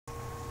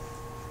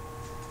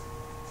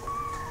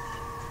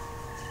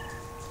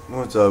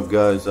What's up,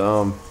 guys?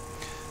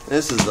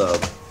 This is a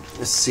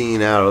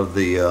scene out of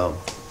the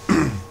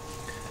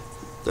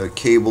the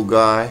Cable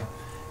Guy,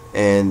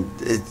 and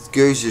it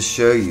goes to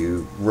show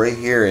you right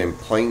here in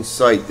plain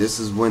sight. This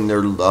is when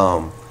they're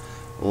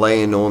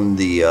laying on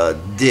the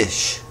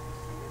dish,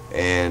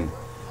 and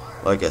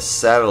like a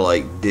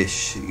satellite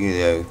dish, you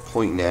know,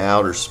 pointing to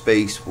outer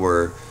space,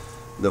 where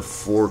the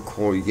four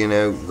corner, you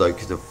know,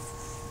 like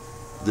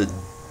the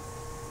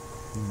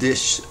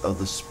dish of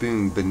the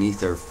spoon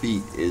beneath our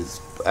feet is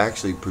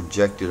actually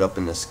projected up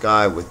in the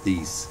sky with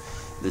this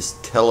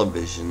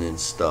television and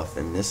stuff.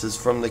 And this is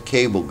from the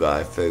Cable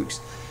Guy,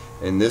 folks,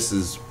 and this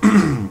is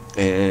and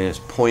it's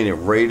pointed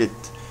right at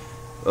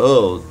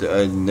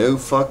no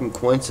fucking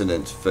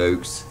coincidence,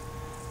 folks,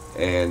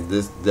 and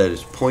that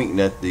is pointing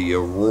at the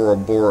Aurora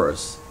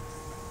Boreas,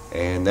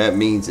 and that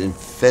means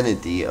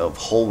infinity of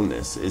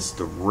wholeness. It's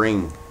the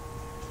ring.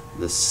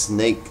 The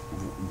snake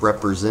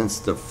represents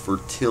the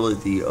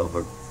fertility of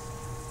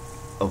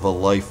a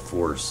life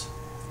force.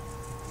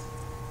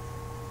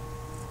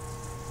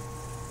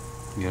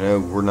 You know,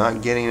 we're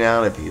not getting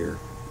out of here.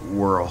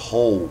 We're a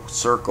whole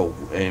circle,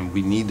 and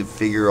we need to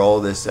figure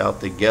all this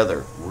out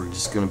together. We're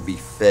just going to be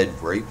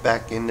fed right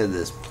back into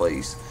this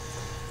place.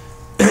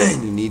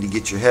 You need to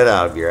get your head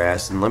out of your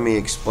ass, and let me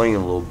explain a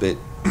little bit.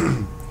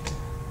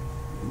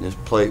 This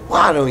place,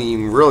 well, I don't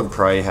even really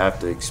probably have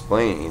to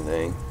explain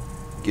anything.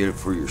 Get it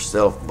for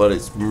yourself.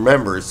 But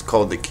remember, it's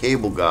called the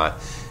Cable Guy.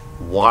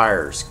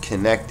 Wires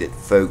connected,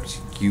 folks.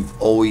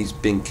 You've always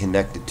been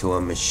connected to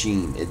a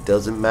machine. It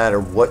doesn't matter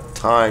what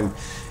time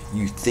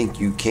you think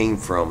you came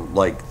from.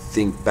 Like,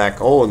 think back,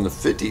 oh, in the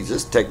 50s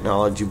this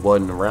technology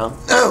wasn't around.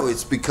 No,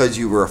 it's because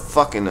you were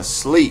fucking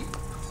asleep.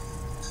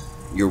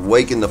 You're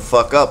waking the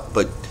fuck up,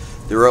 but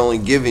they're only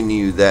giving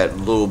you that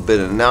little bit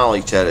of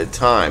knowledge at a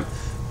time.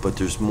 But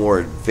there's more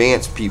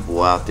advanced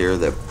people out there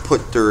that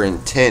put their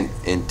intent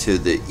into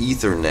the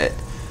Ethernet.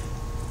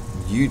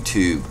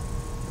 YouTube,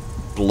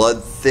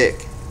 blood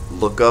thick.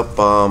 Look up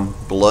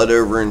blood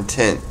over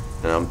intent,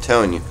 and I'm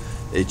telling you,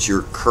 it's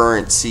your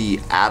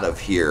currency out of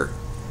here.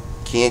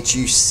 Can't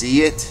you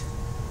see it?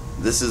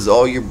 This is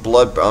all your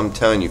blood. I'm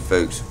telling you,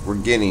 folks, we're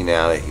getting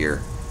out of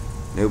here.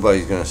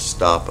 Nobody's gonna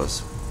stop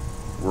us.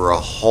 We're a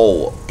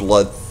whole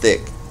blood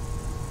thick,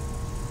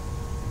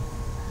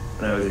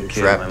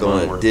 trapped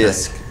on a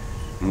disc.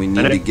 We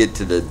need to get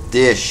to the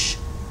dish.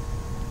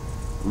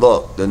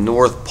 Look, the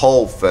North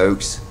Pole,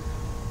 folks.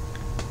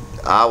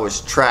 I was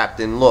trapped,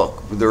 and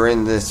look, they're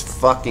in this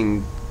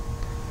fucking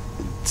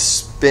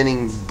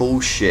spinning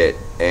bullshit,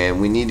 and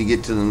we need to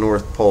get to the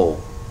North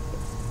Pole.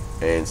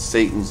 And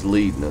Satan's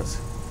leading us.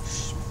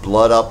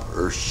 Blood up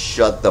or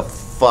shut the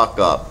fuck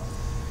up.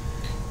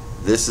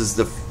 This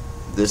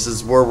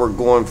is where we're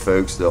going,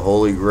 folks. The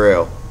Holy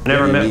Grail. I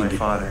never met my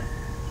father,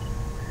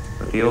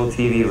 but the old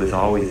TV was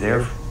always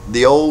there.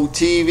 The old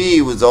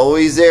TV was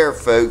always there,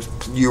 folks.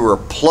 You were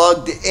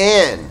plugged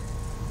in.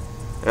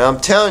 And I'm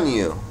telling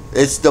you,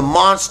 it's the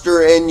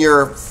monster in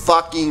your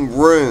fucking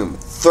room.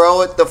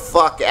 Throw it the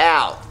fuck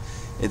out.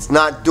 It's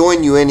not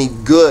doing you any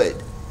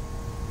good.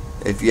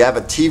 If you have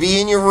a TV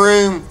in your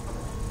room,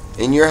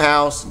 in your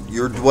house,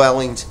 your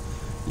dwellings,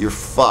 you're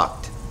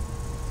fucked.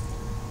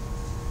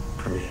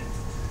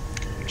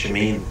 What you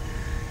mean?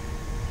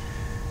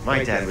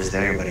 My dad was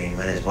there, but he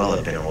might as well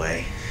have been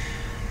away.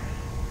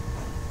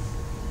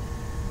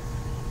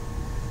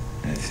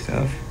 That's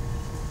tough.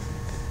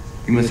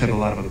 You must have a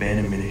lot of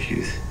abandonment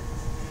issues.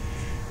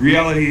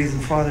 Reality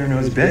isn't father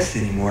knows best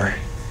anymore.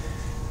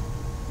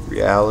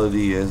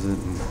 Reality isn't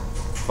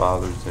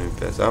father's knows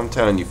best. I'm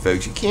telling you,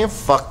 folks, you can't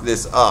fuck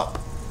this up.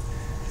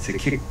 It's a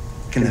kick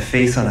in the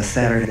face on a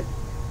Saturday.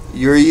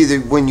 You're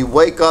either, when you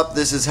wake up,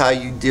 this is how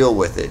you deal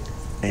with it.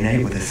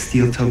 Night with a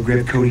steel-toe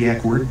grip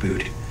Kodiak work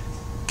boot.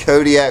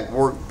 Kodiak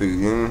work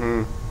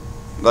boot,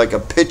 like a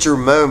picture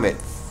moment,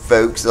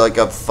 folks, like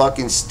a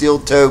fucking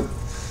steel-toe.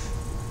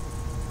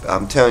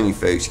 I'm telling you,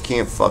 folks, you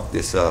can't fuck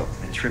this up.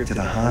 A trip to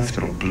the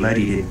hospital,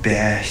 bloodied and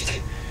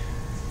bashed.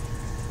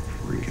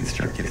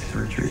 Reconstructive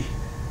surgery.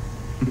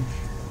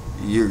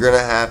 You're gonna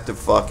have to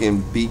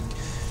fucking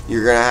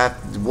you're gonna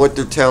have what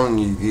they're telling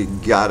you. You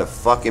gotta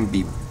fucking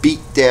be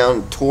beat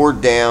down, tore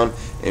down,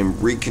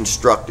 and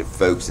reconstructed,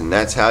 folks. And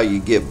that's how you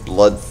get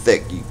blood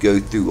thick. You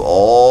go through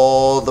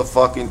all the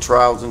fucking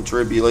trials and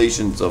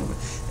tribulations of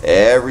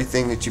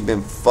everything that you've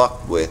been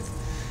fucked with.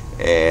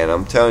 And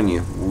I'm telling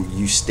you,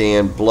 you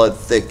stand blood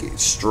thick,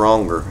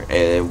 stronger,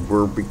 and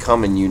we're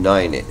becoming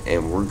united,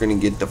 and we're gonna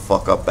get the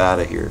fuck up out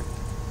of here.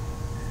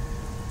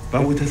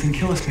 But what doesn't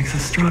kill us makes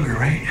us stronger,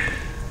 right?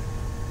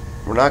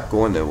 We're not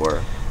going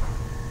nowhere.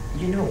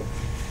 You know,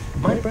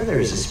 my brother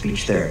is a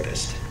speech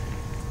therapist.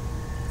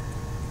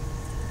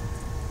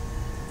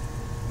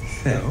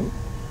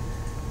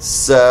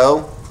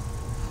 So?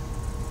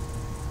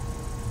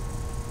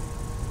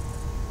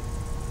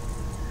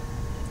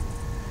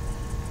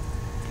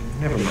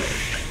 Never mind.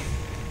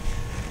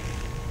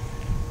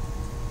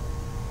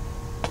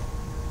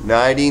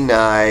 Nighty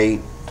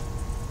night.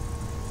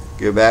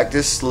 Go back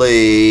to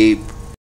sleep.